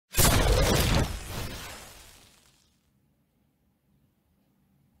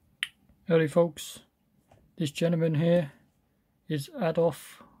Howdy folks, this gentleman here is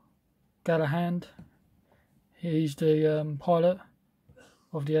Adolf Galahand. He's the pilot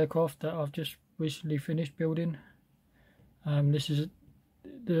of the aircraft that I've just recently finished building. This is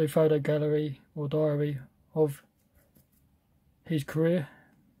the photo gallery or diary of his career.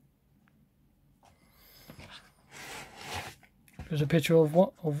 There's a picture of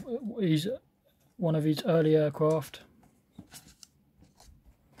one of his early aircraft.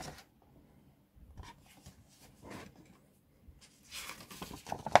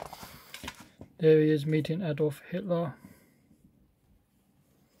 There he is meeting Adolf Hitler.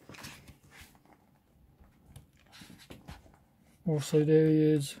 Also there he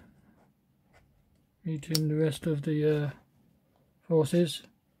is meeting the rest of the forces.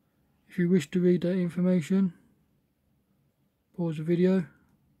 If you wish to read that information, pause the video.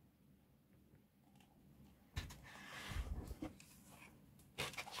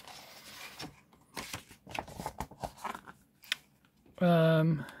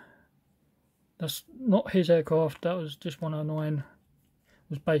 That's not his aircraft, that was just 109. It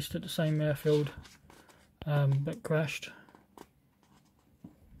was based at the same airfield that crashed.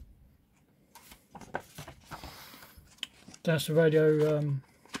 That's the radio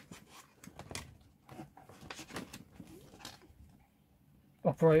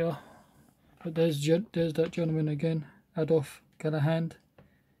operator. But there's that gentleman again, Adolf Galahand.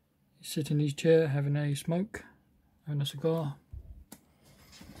 He's sitting in his chair having a smoke, having a cigar.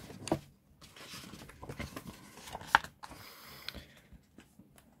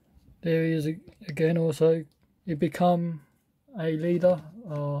 There he is again. Also, he become a leader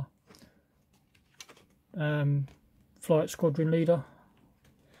or flight squadron leader.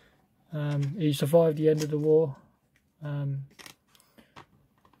 He survived the end of the war.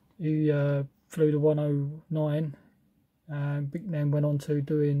 He flew the 109 and then went on to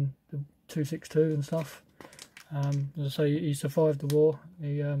doing the 262 and stuff. As I say, he survived the war.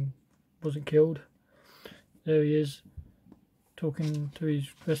 He wasn't killed. There he is, talking to his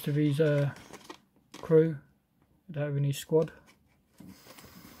rest of his crew that are in his squad.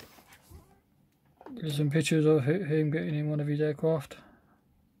 There's some pictures of him getting in one of his aircraft.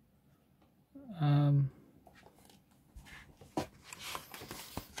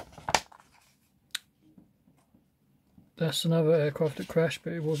 That's another aircraft that crashed,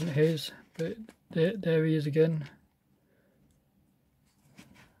 but it wasn't his. But there he is again.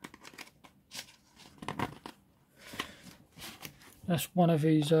 That's one of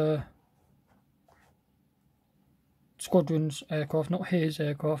his squadron's aircraft, not his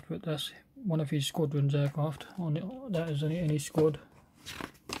aircraft, but that's one of his squadron's aircraft. That is in his squad.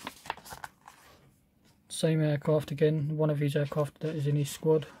 Same aircraft again, one of his aircraft that is in his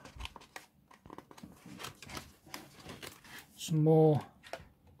squad. Some more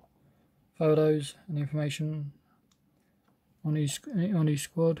photos and information on his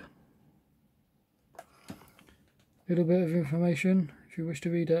squad. Little bit of information if you wish to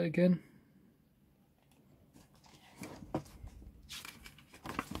read that again.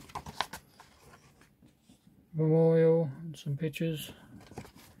 Memorial and some pictures.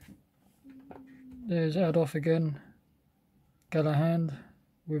 There's Adolf again, Galahand,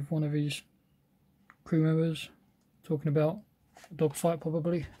 with one of his crew members talking about a dogfight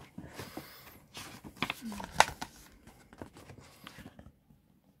probably.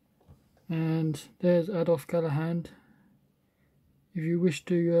 And there's Adolf Galahand. If you wish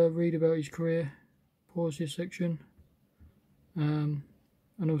to read about his career, pause this section. And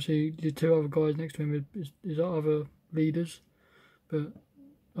obviously the two other guys next to him is other leaders, but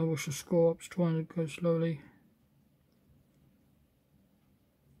I will just scroll up, trying to go slowly.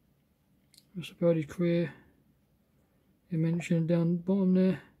 That's about his career. He mentioned down the bottom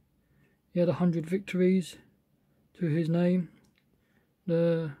there, he had 100 victories to his name.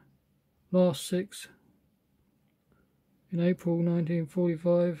 The last 6 in April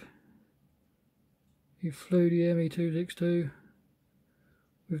 1945. He flew the Me-262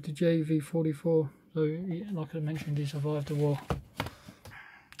 with the JV-44. So, like I mentioned, he survived the war.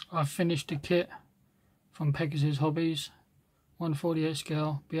 I've finished the kit from Pegasus Hobbies, 1/48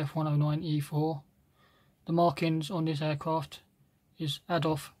 scale Bf-109E4. The markings on this aircraft is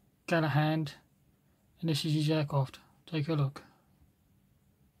Adolf Galahand, and this is his aircraft. Take a look.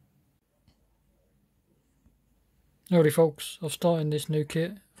 Howdy folks, I've started this new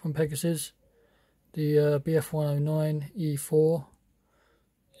kit from Pegasus, the Bf-109E4.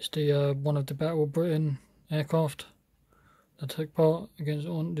 It's the one of the Battle of Britain aircraft that took part against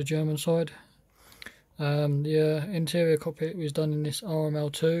on the German side. The interior cockpit was done in this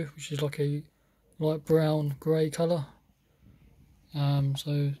RML2, which is like a light brown grey colour.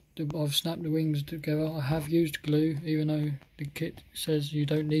 So I've snapped the wings together. I have used glue, even though the kit says you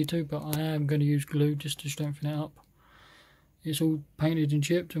don't need to, but I am going to use glue just to strengthen it up. It's all painted and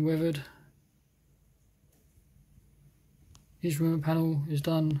chipped and weathered. This instrument panel is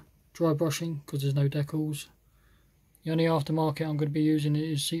done dry brushing because there's no decals. The only aftermarket I'm going to be using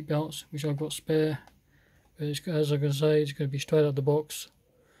is seat belts, which I've got spare. But it's, as I'm going to say, it's going to be straight out of the box.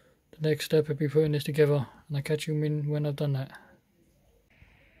 The next step will be putting this together, and I'll catch you when I've done that.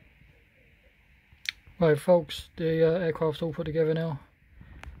 Right folks, the aircraft's all put together now.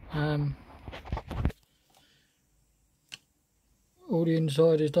 All the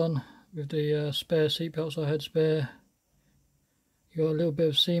inside is done with the spare seat belts I had spare. You got a little bit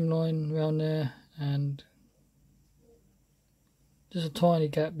of seam line around there and just a tiny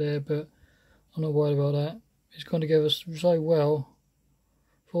gap there, but I'm not worried about that. It's gone together so well.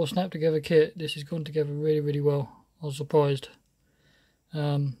 For a snap together kit, this has gone together really well. I was surprised.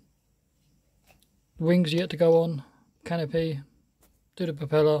 The wings yet to go on, canopy, do the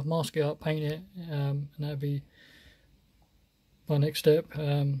propeller, mask it up, paint it, and that'll be my next step.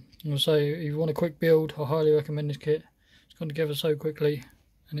 I'm going to say, if you want a quick build, I highly recommend this kit. It's gone together so quickly,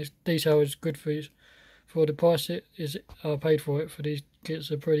 and its detail is good for the price I paid for it. For these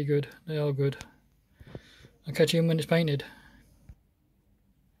kits are pretty good. They are good. I'll catch you when it's painted.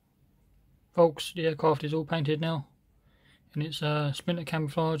 Folks, the aircraft is all painted now, and it's splinter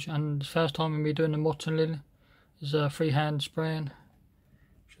camouflage, and the first time we'll be doing the mottling is freehand spraying,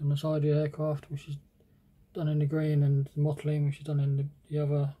 which is on the side of the aircraft, which is done in the green, and the mottling, which is done in the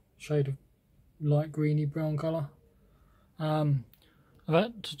other shade of light greeny brown colour. I've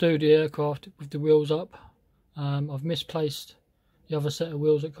had to do the aircraft with the wheels up. I've misplaced the other set of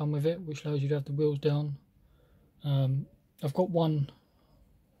wheels that come with it, which allows you to have the wheels down. I've got one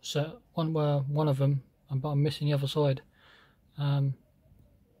of them, but I'm missing the other side.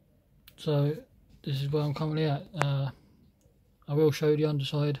 So this is where I'm currently at. I will show you the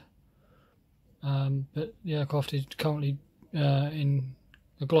underside, but the aircraft is currently in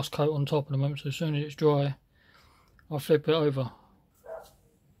a gloss coat on top at the moment, so as soon as it's dry I'll flip it over.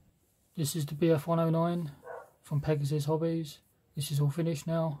 This is the Bf-109 from Pegasus Hobbies. This is all finished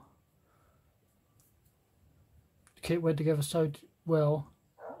now. The kit went together so well.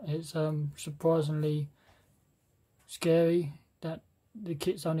 It's surprisingly scary that the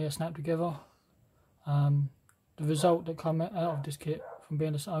kit's only a snap together. The result that come out of this kit from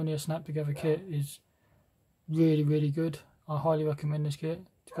being only a snap together kit is really good. I highly recommend this kit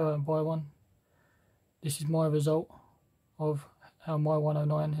to go out and buy one. This is my result of how my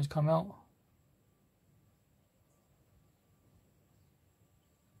 109 has come out.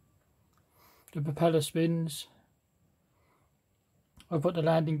 The propeller spins. I put the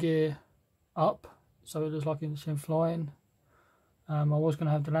landing gear up so it looks like it's in flying. I was going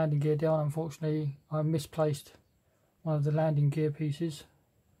to have the landing gear down. Unfortunately, I misplaced one of the landing gear pieces,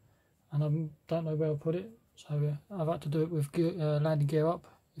 and I don't know where I put it, so I've had to do it with landing gear up.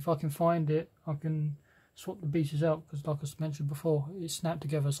 If I can find it, I can swap the pieces out, because like I mentioned before, it's snapped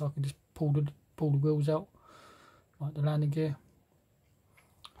together, so I can just pull the wheels out like the landing gear.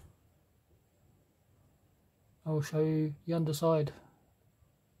 I will show you the underside.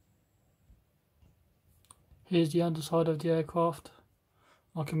 Here's the underside of the aircraft.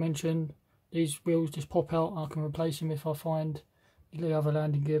 Like I mentioned, these wheels just pop out. I can replace them if I find the other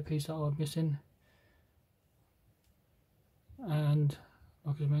landing gear piece that I'm missing. And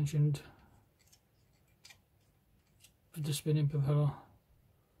like I mentioned, with the spinning propeller.